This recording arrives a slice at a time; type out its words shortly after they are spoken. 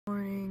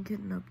morning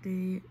kitten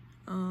update.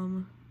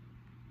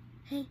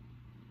 Hey,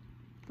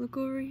 look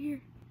over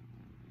here.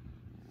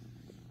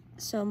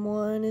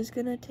 Someone is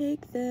gonna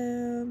take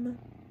them.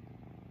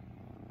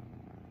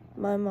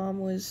 My mom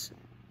was,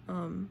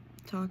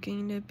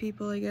 talking to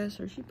people, I guess,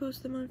 or she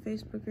posted them on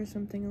Facebook or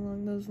something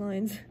along those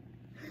lines.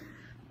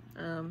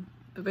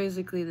 But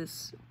basically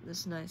this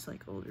nice,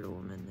 like, older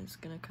woman is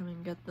gonna come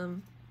and get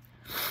them.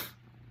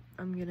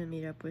 I'm gonna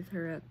meet up with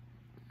her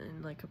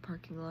in, like, a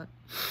parking lot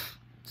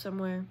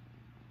somewhere.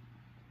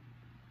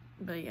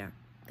 But yeah,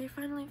 they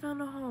finally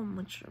found a home,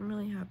 which I'm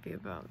really happy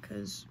about,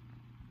 because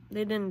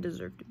they didn't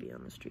deserve to be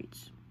on the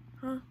streets.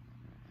 Huh?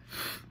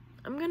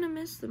 I'm gonna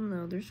miss them,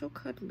 though. They're so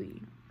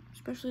cuddly.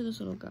 Especially this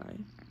little guy.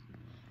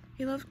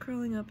 He loves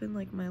curling up in,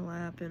 like, my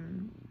lap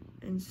and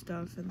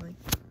stuff, and, like,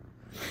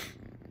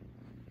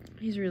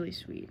 he's really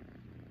sweet.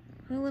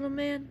 Huh, little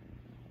man?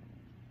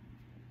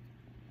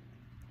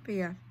 But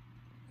yeah.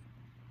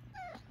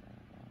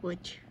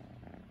 Which,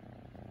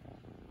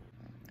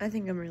 I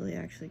think I'm really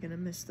actually gonna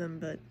miss them,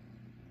 but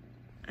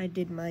I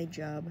did my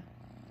job.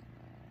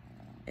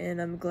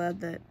 And I'm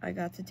glad that I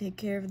got to take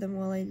care of them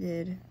while I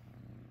did.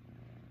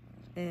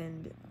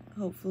 And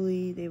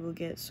hopefully they will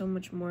get so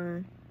much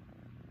more,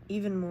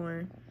 even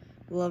more,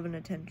 love and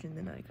attention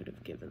than I could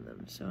have given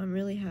them. So I'm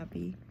really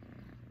happy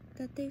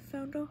that they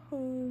found a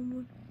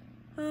home.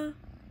 Huh?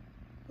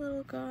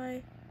 Little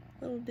guy.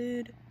 Little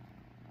dude.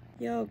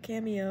 Yo,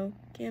 cameo.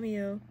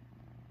 Cameo.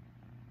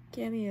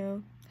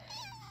 Cameo.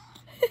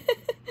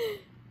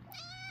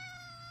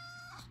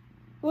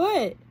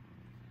 What?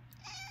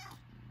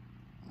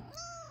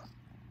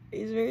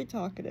 He's very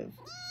talkative.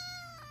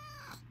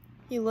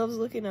 He loves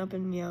looking up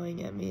and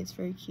meowing at me. It's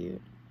very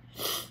cute.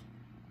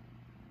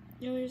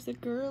 Yo, here's the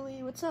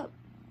girly. What's up?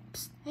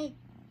 Psst, hey.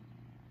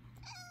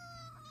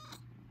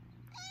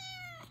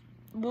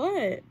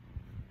 What?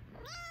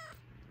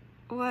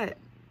 What?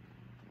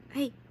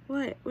 Hey,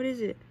 what? What is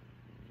it?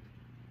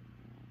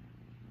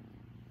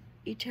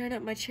 You tearing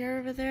up my chair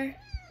over there?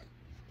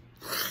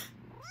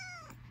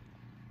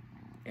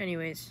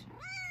 Anyways.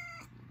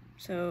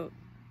 So,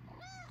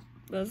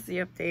 that's the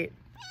update.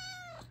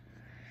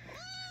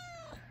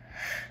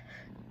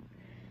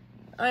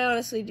 I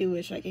honestly do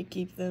wish I could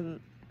keep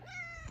them,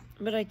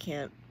 but I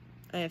can't.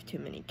 I have too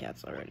many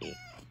cats already.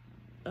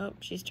 Oh,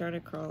 she's trying to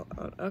crawl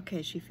out.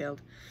 Okay, she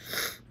failed.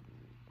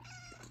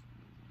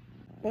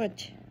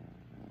 What?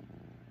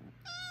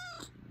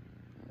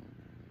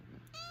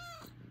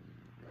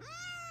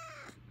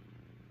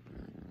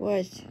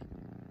 What?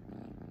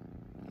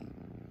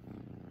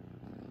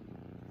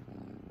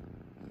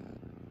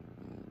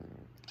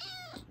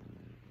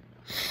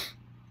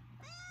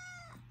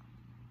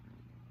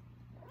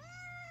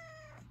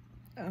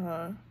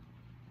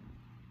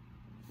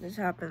 This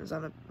happens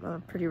on a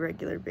pretty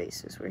regular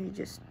basis where he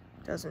just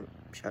doesn't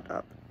shut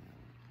up.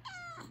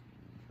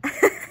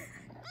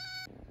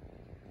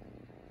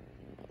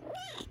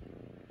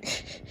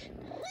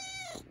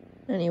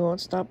 And he won't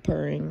stop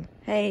purring.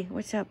 Hey,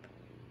 what's up,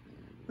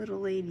 little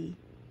lady?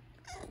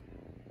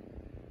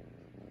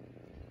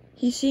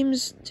 He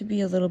seems to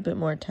be a little bit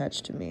more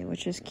attached to me,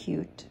 which is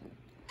cute,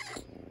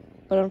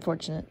 but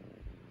unfortunate.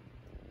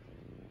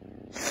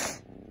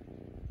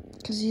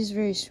 Because he's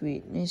very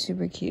sweet, and he's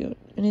super cute,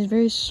 and he's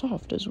very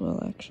soft as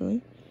well,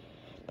 actually.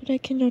 But I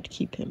cannot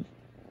keep him.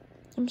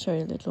 I'm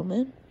sorry, little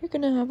man. You're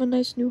gonna have a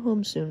nice new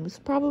home soon,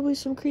 with probably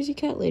some crazy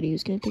cat lady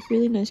who's gonna take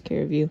really nice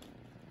care of you.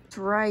 That's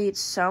right,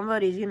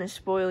 somebody's gonna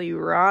spoil you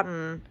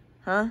rotten.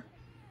 Huh?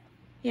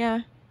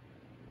 Yeah.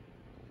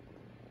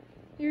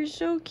 You're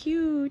so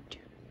cute.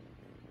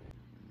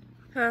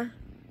 Huh?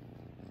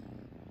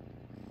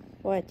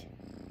 What?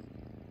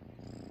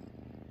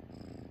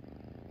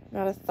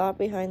 Not a thought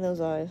behind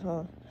those eyes,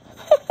 huh?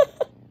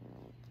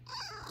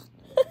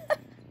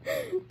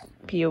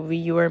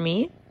 POV, you or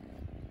me?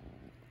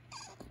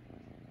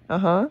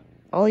 Uh-huh.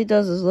 All he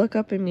does is look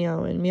up and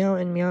meow, and meow,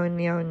 and meow, and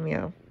meow, and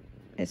meow.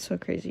 It's so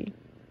crazy.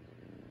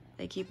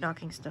 They keep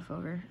knocking stuff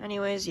over.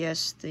 Anyways,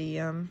 yes,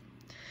 they're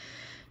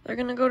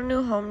gonna go to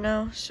new home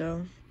now,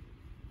 so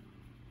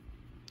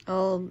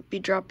I'll be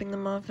dropping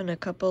them off in a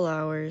couple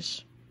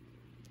hours.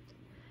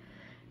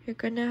 You're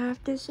gonna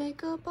have to say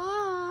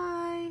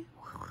goodbye.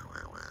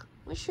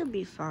 Which should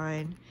be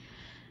fine.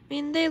 I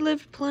mean, they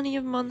lived plenty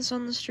of months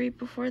on the street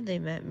before they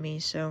met me,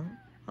 so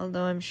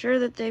although I'm sure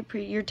that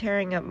you're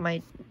tearing up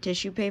my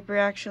tissue paper,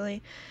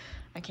 actually.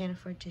 I can't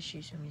afford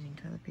tissue, so I'm using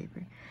toilet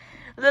paper.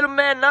 Little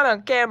man, not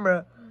on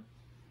camera.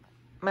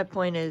 My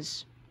point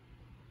is,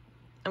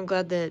 I'm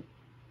glad that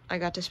I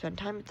got to spend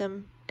time with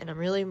them, and I'm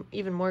really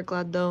even more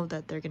glad, though,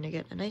 that they're gonna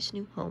get a nice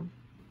new home.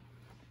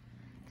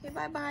 Okay,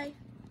 bye-bye.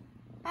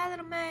 Bye,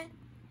 little man.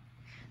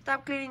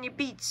 Stop cleaning your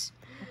beats.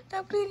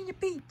 Stop cleaning your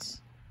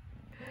beats.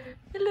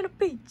 Your little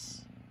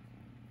beats.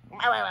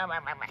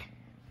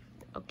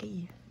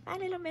 Okay. Bye,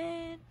 little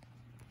man.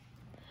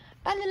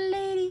 Bye, little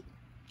lady.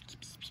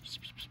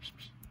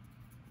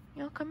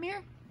 You wanna come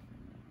here?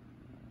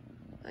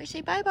 I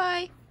say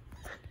bye-bye.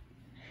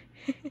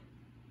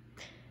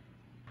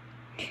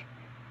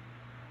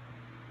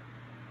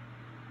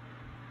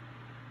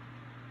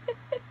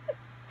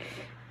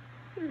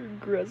 They're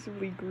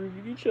aggressively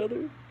grooming each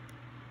other.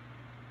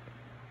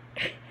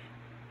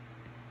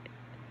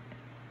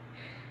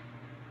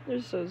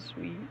 They're so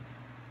sweet.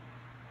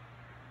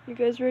 You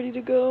guys ready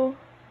to go?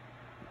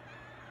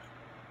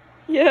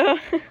 Yeah.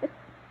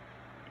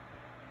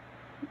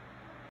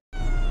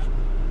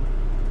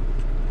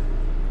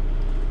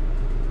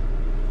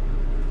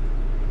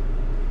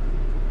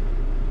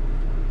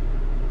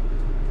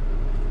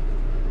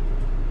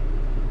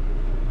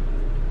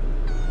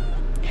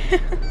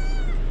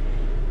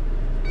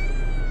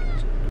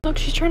 Look,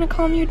 she's trying to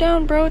calm you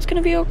down, bro. It's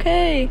gonna be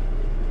okay.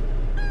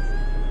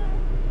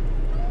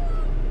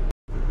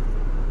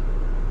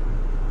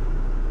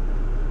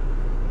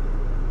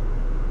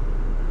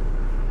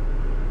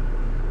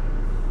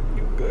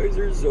 You guys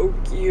are so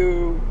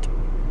cute.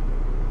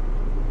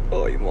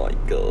 Oh my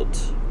god.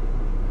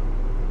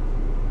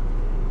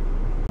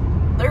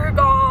 They're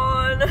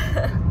gone.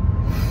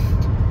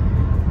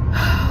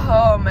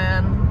 Oh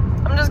man.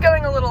 I'm just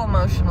getting a little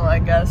emotional, I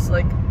guess.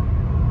 Like,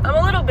 I'm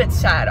a little bit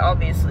sad,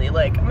 obviously.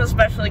 Like, I'm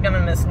especially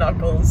gonna miss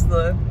Knuckles,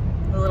 the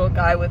little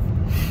guy with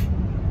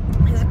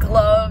his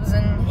gloves,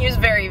 and he was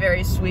very,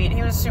 very sweet.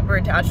 He was super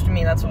attached to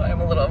me, that's why I'm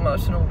a little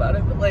emotional about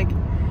it. But like,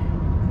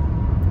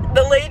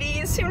 the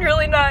lady seemed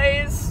really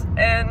nice,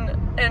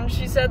 and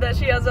she said that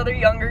she has other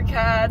younger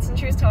cats, and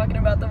she was talking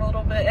about them a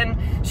little bit, and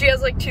she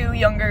has like 2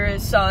 younger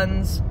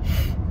sons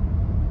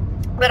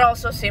that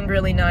also seemed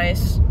really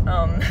nice.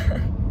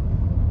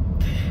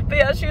 But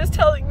yeah, she was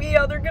telling me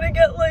how they're gonna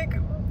get like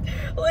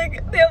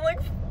they have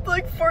like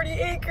 40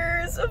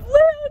 acres of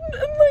land,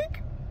 and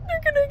like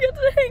they're gonna get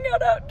to hang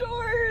out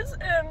outdoors,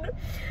 and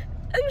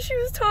she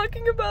was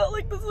talking about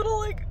like this little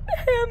like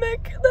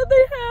hammock that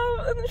they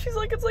have, and then she's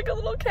like, it's like a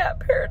little cat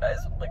paradise.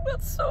 I'm like,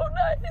 that's so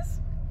nice.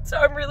 So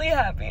I'm really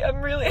happy.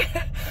 I'm really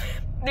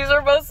these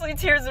are mostly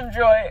tears of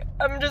joy.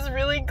 I'm just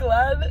really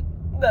glad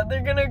that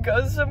they're gonna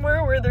go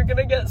somewhere where they're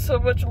gonna get so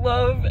much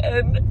love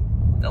and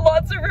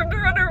lots of room to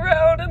run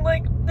around, and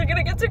like they're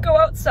gonna get to go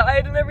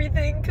outside and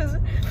everything, because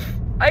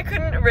I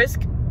couldn't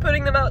risk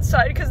putting them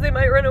outside because they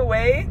might run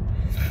away.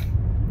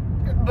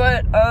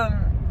 But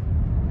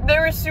they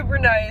were super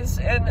nice,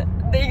 and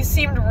they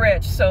seemed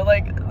rich, so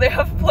like they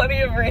have plenty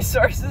of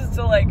resources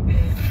to like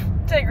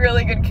take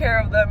really good care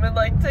of them and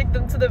like take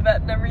them to the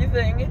vet and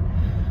everything.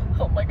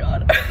 Oh my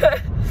god.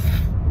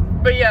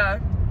 But yeah,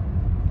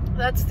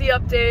 that's the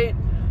update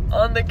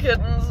on the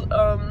kittens.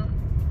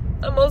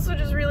 I'm also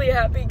just really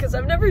happy because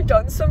I've never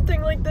done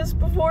something like this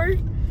before,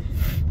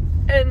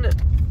 and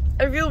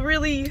I feel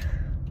really,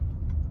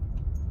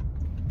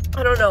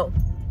 I don't know,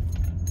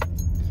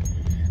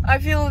 I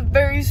feel a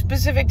very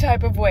specific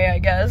type of way, I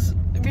guess,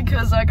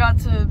 because I got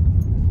to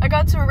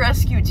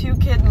rescue 2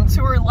 kittens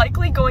who were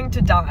likely going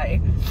to die,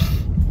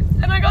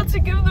 and I got to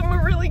give them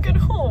a really good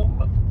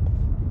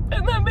home,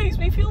 and that makes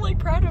me feel like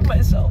proud of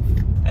myself.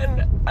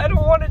 And I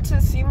don't want it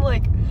to seem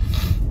like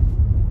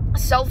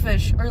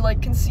selfish or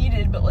like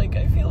conceited, but like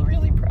I feel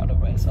really proud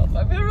of myself.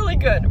 I feel really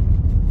good,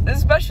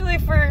 especially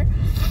for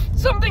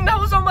something that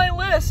was on my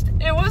list.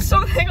 It was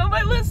something on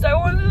my list. I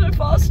wanted to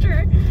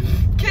foster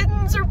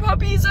kittens or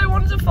puppies. I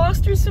wanted to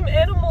foster some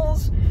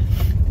animals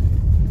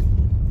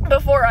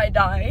before I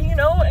die, you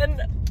know,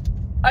 and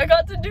I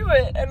got to do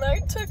it, and I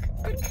took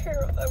good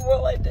care of them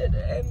while I did,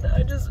 and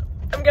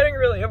I'm getting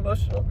really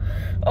emotional.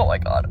 Oh my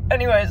god.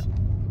 Anyways,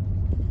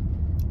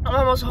 I'm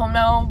almost home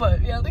now,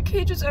 but yeah, the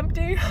cage is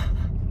empty.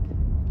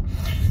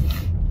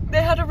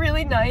 They had a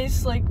really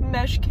nice like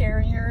mesh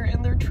carrier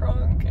in their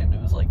trunk, and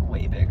it was like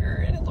way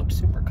bigger, and it looked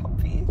super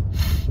comfy.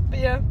 But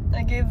yeah,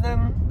 I gave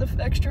them the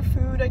extra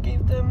food. I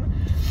gave them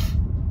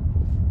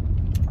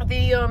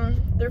the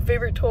their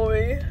favorite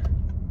toy.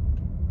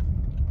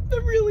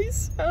 I'm really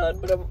sad,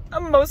 but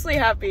I'm mostly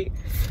happy.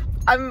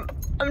 I'm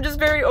just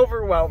very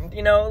overwhelmed,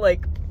 you know,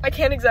 like I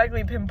can't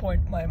exactly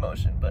pinpoint my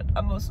emotion, but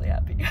I'm mostly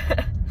happy.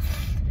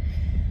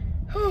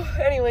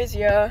 Anyways,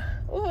 yeah.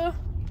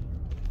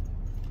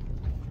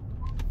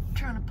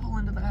 Trying to pull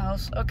into the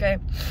house. Okay,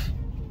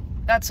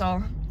 that's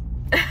all.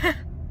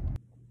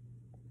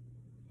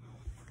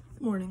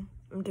 Morning.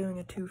 I'm doing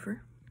a twofer.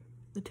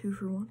 The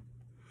 2-for-1.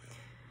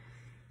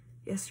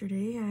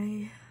 Yesterday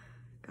I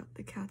got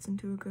the cats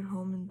into a good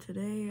home, and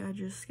today I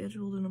just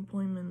scheduled an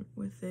appointment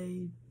with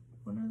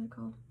what are they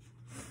called?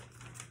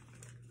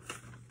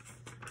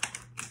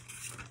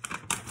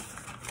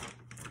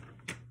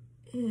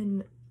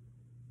 An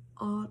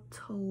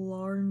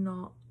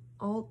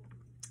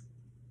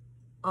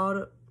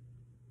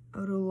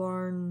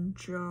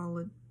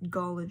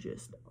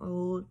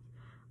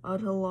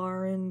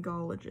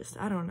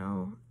I don't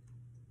know.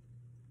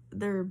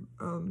 They're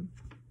an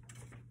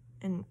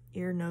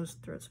ear, nose,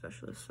 throat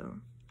specialist, so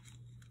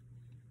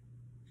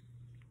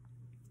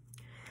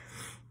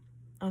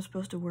I was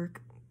supposed to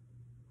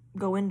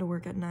go into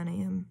work at 9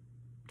 a.m.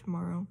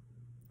 tomorrow,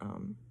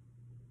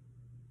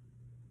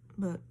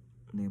 but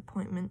the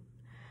appointment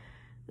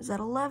is at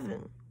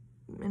 11,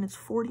 and it's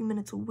 40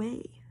 minutes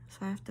away, so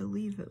I have to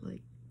leave at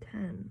like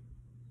 10.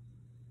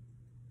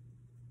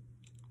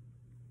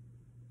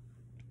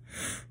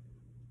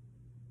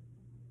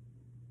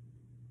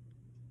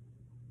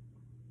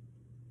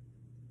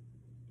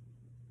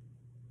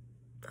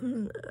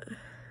 Because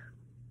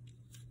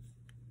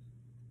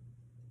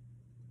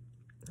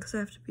I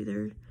have to be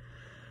there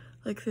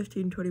like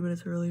 15-20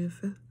 minutes early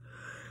to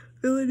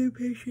fill in new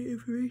patient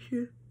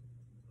information.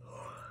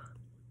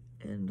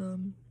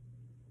 And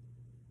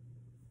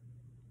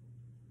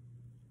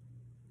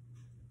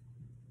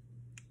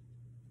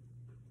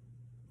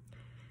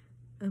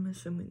I'm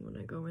assuming when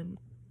I go in,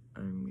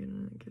 I'm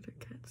gonna get a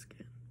CAT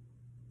scan.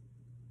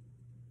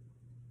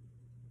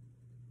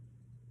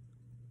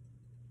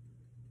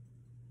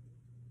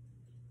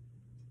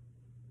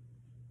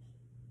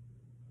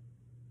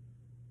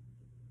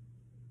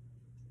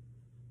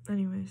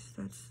 Anyways,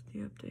 that's the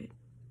update.